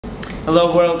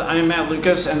Hello world, I'm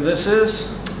Lucas and this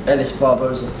is Ellis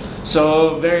Barboza.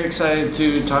 So very excited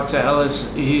to talk to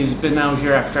Ellis. He's been out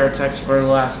here at Fairtex for the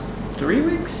last 3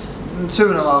 weeks?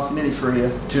 2.5, nearly 3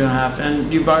 years. 2.5,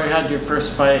 and you've already had your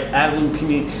first fight at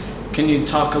Lumpini. Can you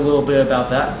talk a little bit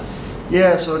about that?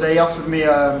 Yeah, so they offered me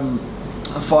a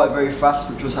fight very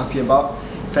fast, which I was happy about.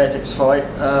 Fairtex fight.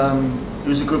 It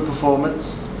was a good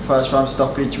performance. First round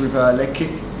stoppage with a leg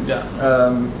kick.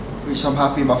 Yeah. Which I'm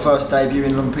happy. My first debut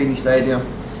in Lumpini Stadium.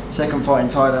 Second fight in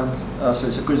Thailand. So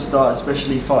it's a good start,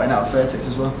 especially fighting out of Fairtex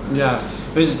as well. Yeah,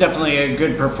 it was definitely a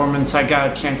good performance. I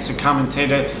got a chance to commentate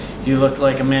it. You looked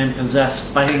like a man possessed,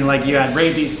 fighting like you had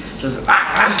rabies. Just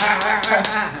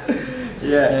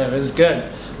yeah, it was good.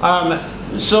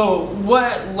 So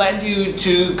what led you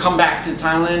to come back to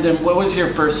Thailand, and what was your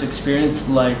first experience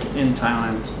like in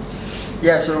Thailand?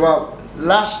 Yeah, so well,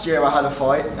 last year I had a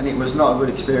fight and it was not a good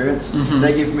experience.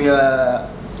 They give me a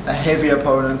heavy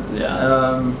opponent.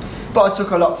 Yeah. But I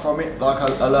took a lot from it, like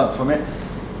I learned from it.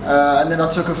 And then I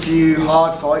took a few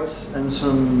hard fights and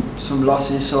some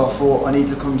losses, so I thought I need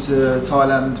to come to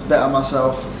Thailand, better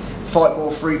myself, fight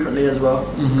more frequently as well,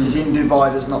 because in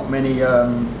Dubai there's not many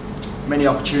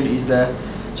opportunities there.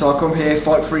 So I come here,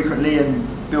 fight frequently and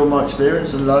build my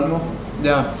experience and learn more.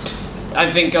 Yeah,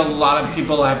 I think a lot of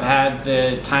people have had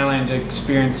the Thailand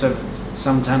experience of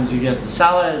sometimes you get the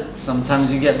salad,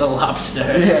 sometimes you get the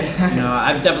lobster. Yeah. You know,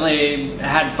 I've definitely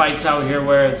had fights out here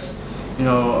where it's, you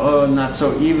know, oh, not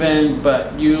so even,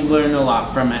 but you learn a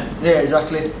lot from it. Yeah,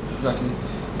 exactly.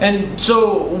 And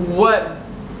so what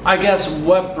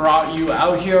brought you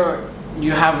out here?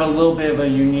 You have a little bit of a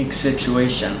unique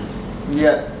situation.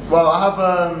 Yeah, well, I have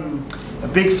a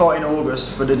big fight in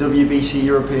August for the WBC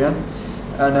European,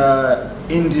 and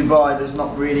in Dubai there's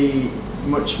not really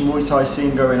much Muay Thai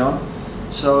scene going on,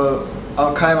 so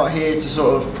I came out here to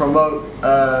sort of promote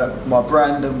my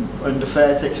brand and the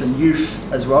Fairtex and youth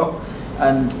as well,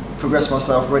 and progress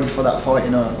myself ready for that fight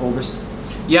in August.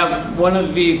 Yeah, one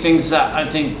of the things that I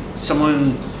think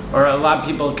someone or a lot of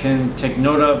people can take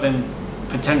note of and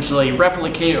potentially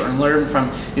replicate or learn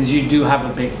from is you do have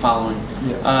a big following.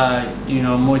 Yeah. You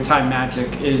know, Muay Thai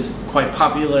Magic is quite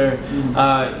popular.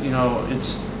 You know,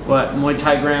 it's what, Muay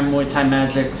Thai Gram, Muay Thai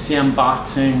Magic, CM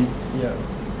Boxing. Yeah.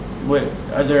 What,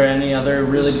 are there any other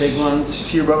really big ones? A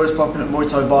few brothers popping up. Muay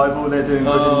Thai Bible, they're doing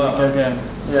good in the UK. Okay.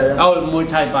 Yeah. Oh, Muay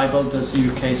Thai Bible does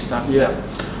UK stuff.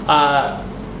 Yeah.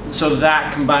 So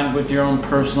that combined with your own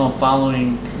personal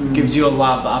following gives you a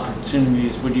lot of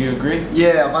opportunities. Would you agree?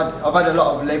 Yeah, I've had a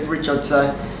lot of leverage, I'd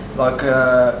say. Like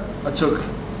I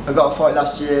got a fight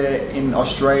last year in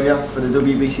Australia for the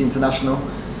WBC International.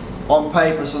 On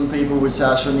paper, some people would say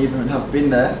I shouldn't even have been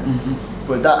there,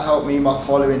 but that helped me. My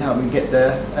following helped me get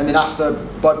there, and then after,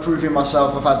 by proving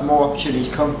myself, I've had more opportunities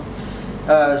come.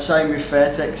 Same with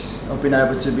Fairtex. I've been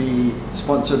able to be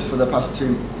sponsored for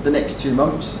the next 2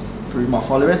 months through my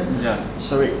following. Yeah.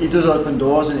 So it does open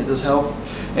doors and it does help.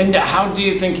 And how do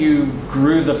you think you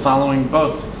grew the following?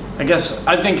 Both,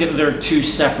 I think they're two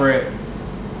separate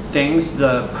things,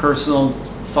 the personal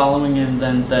following and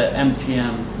then the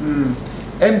MTM.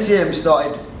 MTM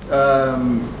started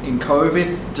in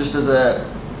COVID, just as a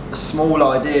small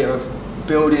idea of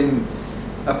building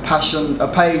a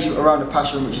page around a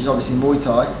passion, which is obviously Muay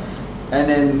Thai. And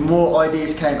then more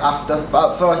ideas came after,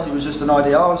 but at first it was just an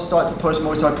idea. I'll start to post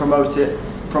Muay Thai,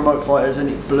 promote fighters, and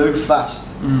it blew fast.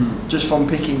 Just from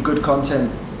picking good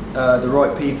content, the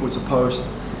right people to post.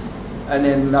 And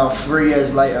then now 3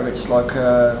 years later, it's like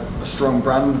a strong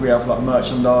brand. We have like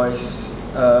merchandise.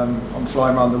 I'm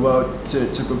flying around the world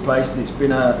to good places. It's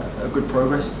been a good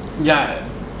progress. Yeah,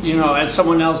 you know, as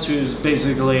someone else who's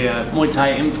basically a Muay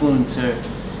Thai influencer,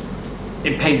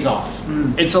 it pays off.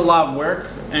 It's a lot of work,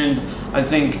 and I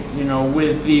think, you know,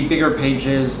 with the bigger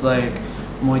pages like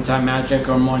Muay Thai Magic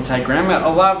or Muay Thai Gram, a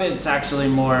lot of it's actually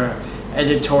more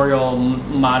editorial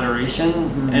moderation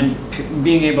and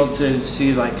being able to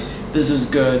see like, this is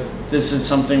good, this is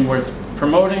something worth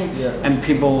promoting, and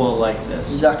people will like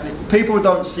this. Exactly. People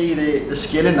don't see the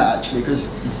skill in that actually, because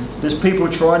there's people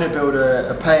trying to build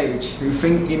a page who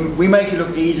think we make it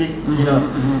look easy, you know,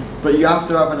 but you have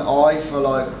to have an eye for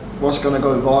like what's going to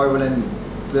go viral, and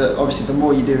obviously the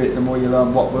more you do it, the more you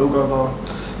learn what will go viral.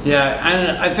 Yeah,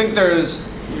 and I think there's,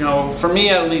 you know, for me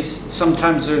at least,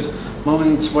 sometimes there's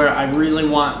moments where I really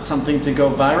want something to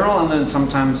go viral, and then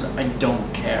sometimes I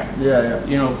don't care. Yeah.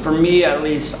 You know, for me at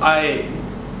least,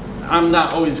 I'm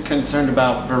not always concerned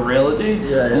about virility.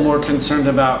 I'm more concerned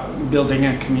about building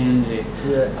a community.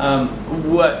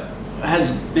 What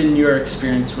has been your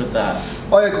experience with that?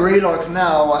 I agree. Like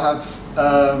now I have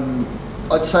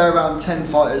I'd say around 10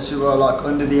 fighters who are like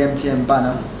under the MTM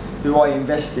banner, who I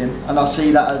invest in, and I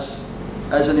see that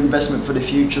as an investment for the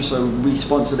future. So we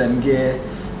sponsor them gear.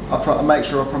 I make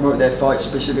sure I promote their fights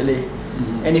specifically.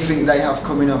 Anything they have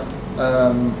coming up,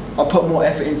 I put more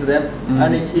effort into them,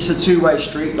 and it's a two-way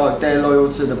street. Like, they're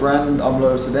loyal to the brand, I'm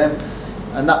loyal to them,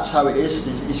 and that's how it is.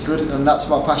 It's good, and that's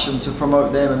my passion, to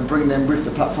promote them and bring them with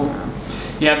the platform.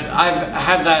 Yeah, I've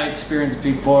had that experience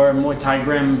before. Muay Thai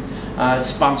Grim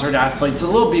sponsored athletes a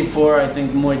little before, I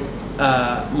think,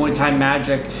 Muay Thai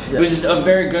Magic. It was a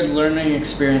very good learning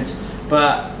experience,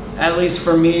 but at least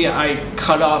for me, I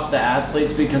cut off the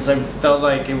athletes because I felt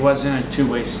like it wasn't a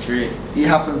two-way street. It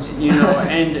happens. You know,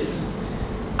 and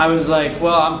I was like,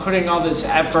 well, I'm putting all this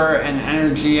effort and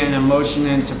energy and emotion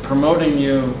into promoting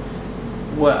you.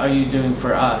 What are you doing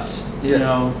for us? You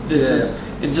know, there's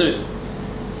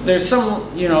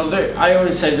some, you know, I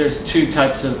always say there's two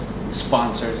types of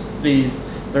sponsors. There's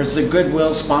the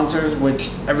goodwill sponsors, which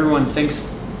everyone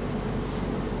thinks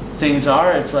things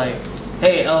are. It's like,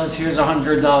 hey, Ellis, here's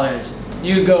 $100.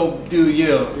 You go do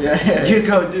you. You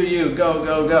go do you. Go,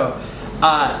 go, go.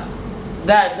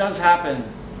 That does happen.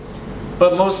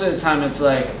 But most of the time it's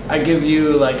like, I give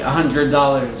you like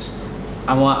 $100.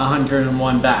 I want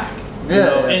 101 back. You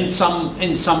know, in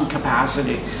some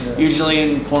capacity. Usually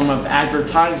in form of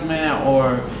advertisement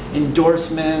or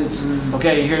endorsements.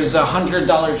 Okay, here's a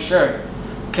 $100 shirt.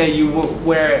 Okay, you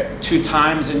wear it 2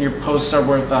 times and your posts are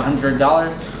worth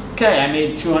 $100. Okay, I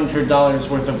made $200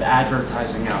 worth of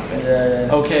advertising out of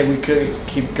it. Okay, we could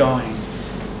keep going.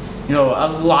 You know, a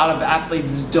lot of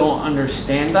athletes don't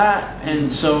understand that, and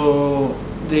so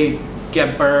they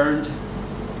get burned,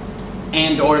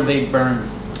 or they burn.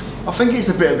 I think it's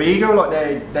a bit of ego, like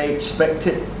they expect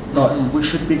it, like we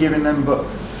should be giving them, but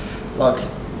like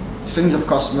things have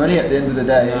cost money at the end of the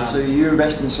day. So you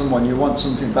invest in someone, you want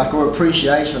something back, or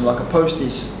appreciation. Like, a post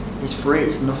is free,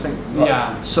 it's nothing.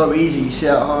 Like, so easy. You sit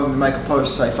at home and make a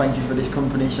post, say thank you for this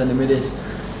company, send me this.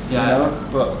 You know,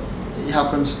 but it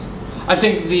happens. I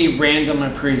think the random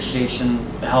appreciation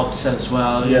helps as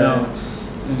well. You know,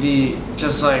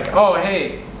 just like, oh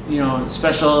hey, you know,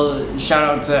 special shout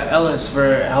out to Ellis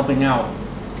for helping out.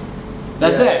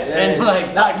 That's it. And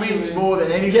like that means more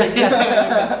than anything.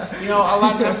 You know, a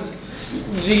lot of times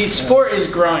the sport is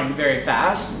growing very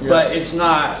fast, but it's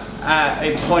not at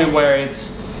a point where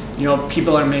it's, you know,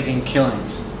 people are making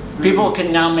killings. People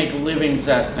can now make livings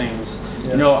at things.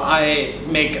 You know, I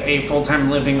make a full-time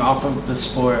living off of the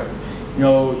sport. You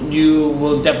know, you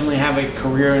will definitely have a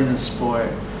career in the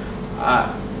sport.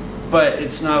 But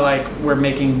it's not like we're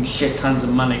making shit tons of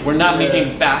money. We're not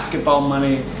making basketball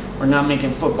money. We're not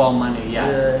making football money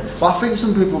yet. Well, I think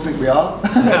some people think we are.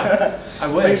 I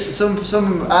wish.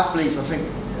 Some athletes, I think,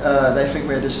 they think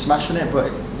we're just smashing it,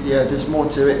 but there's more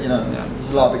to it. You know, there's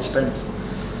a lot of expense.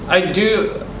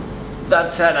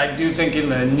 That said, I do think in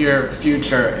the near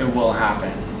future it will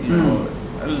happen. You know,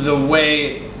 the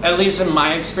way, at least in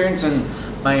my experience and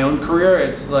my own career,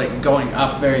 it's like going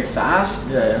up very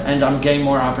fast, and I'm getting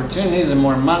more opportunities and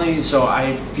more money. So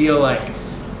I feel like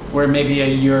we're maybe a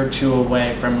year or two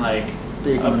away from like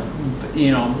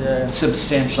you know,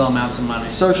 substantial amounts of money.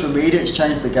 Social media has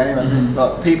changed the game, hasn't it?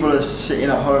 Like, people are sitting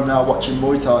at home now watching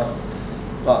Muay Thai.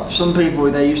 Like, some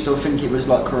people, they used to think it was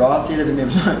like karate, they didn't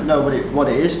even know what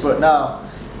it is, but now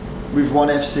with ONE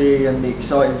FC and the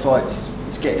exciting fights,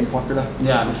 it's getting popular,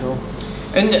 for sure.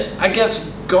 And I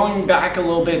guess going back a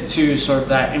little bit to sort of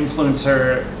that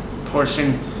influencer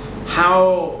portion,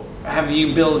 how have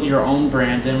you built your own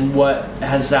brand, and what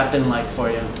has that been like for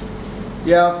you?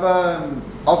 Yeah,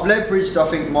 I've leveraged, I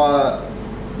think, my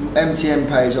MTN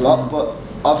page a lot, but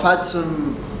I've had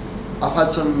some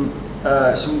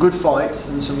good fights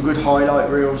and some good highlight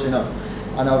reels, you know,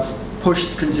 and I've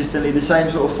pushed consistently the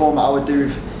same sort of format I would do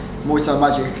with Muay Thai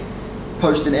Magic,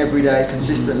 posting every day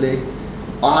consistently.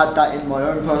 I had that in my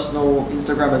own personal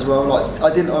Instagram as well. Like,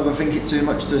 I didn't overthink it too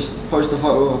much. Just post a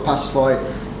photo of a past fight,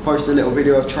 post a little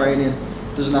video of training.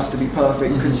 Doesn't have to be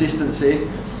perfect. Consistency,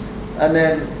 and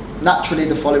then naturally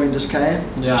the following just came.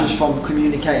 Just from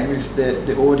communicating with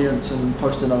the audience and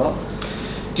posting a lot.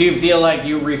 Do you feel like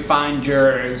you refined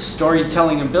your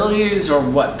storytelling abilities, or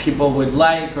what people would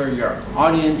like, or your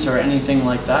audience, or anything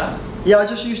like that? Yeah, I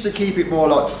just used to keep it more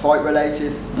like fight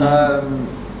related.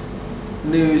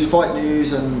 Fight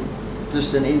news, and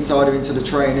just an insider into the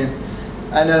training,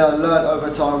 and then I learned over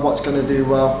time what's going to do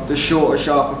well. The shorter,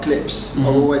 sharper clips are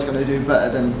always going to do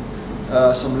better than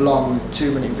some long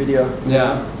 2-minute video.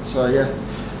 So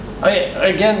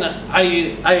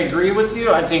I agree with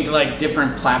you. I think like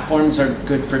different platforms are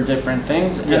good for different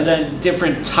things, and then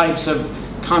different types of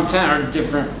content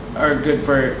are good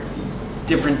for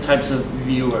different types of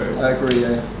viewers. I agree.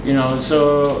 You know,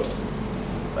 so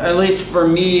at least for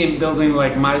me in building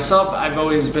like myself, I've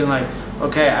always been like,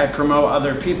 okay, I promote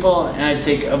other people and I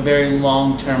take a very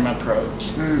long-term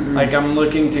approach. Like I'm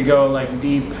looking to go like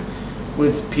deep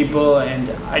with people, and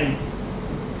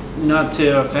not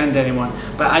to offend anyone,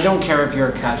 but I don't care if you're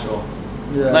a casual.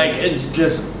 Like it's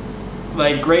just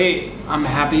like, great, I'm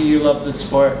happy you love the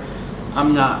sport.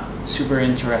 I'm not super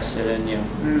interested in you.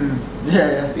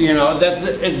 You know,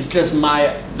 it's just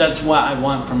that's what I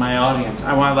want from my audience.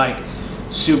 I want like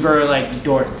super like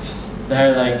dorks that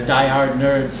are like diehard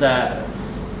nerds that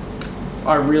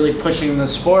are really pushing the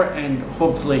sport and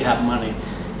hopefully have money.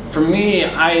 For me,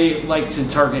 I like to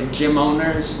target gym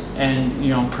owners and, you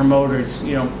know, promoters,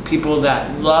 you know, people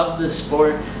that love the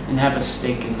sport and have a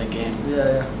stake in the game.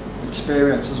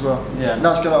 Experience as well. And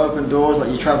that's going to open doors. Like,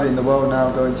 you're traveling the world now,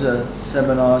 going to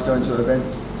seminars, going to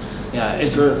events.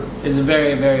 It's good. It's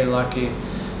very, very lucky.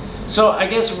 So I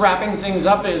guess wrapping things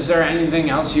up, is there anything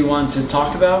else you want to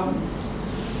talk about?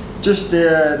 Just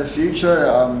the future.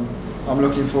 I'm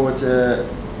looking forward to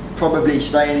probably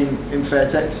staying in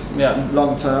Fairtex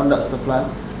long term. That's the plan,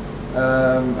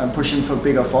 and pushing for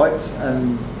bigger fights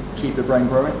and keep the brand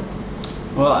growing.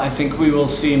 Well, I think we will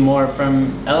see more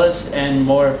from Ellis and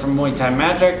more from Muay Thai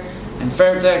Magic and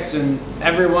Fairtex and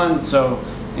everyone. So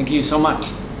thank you so much.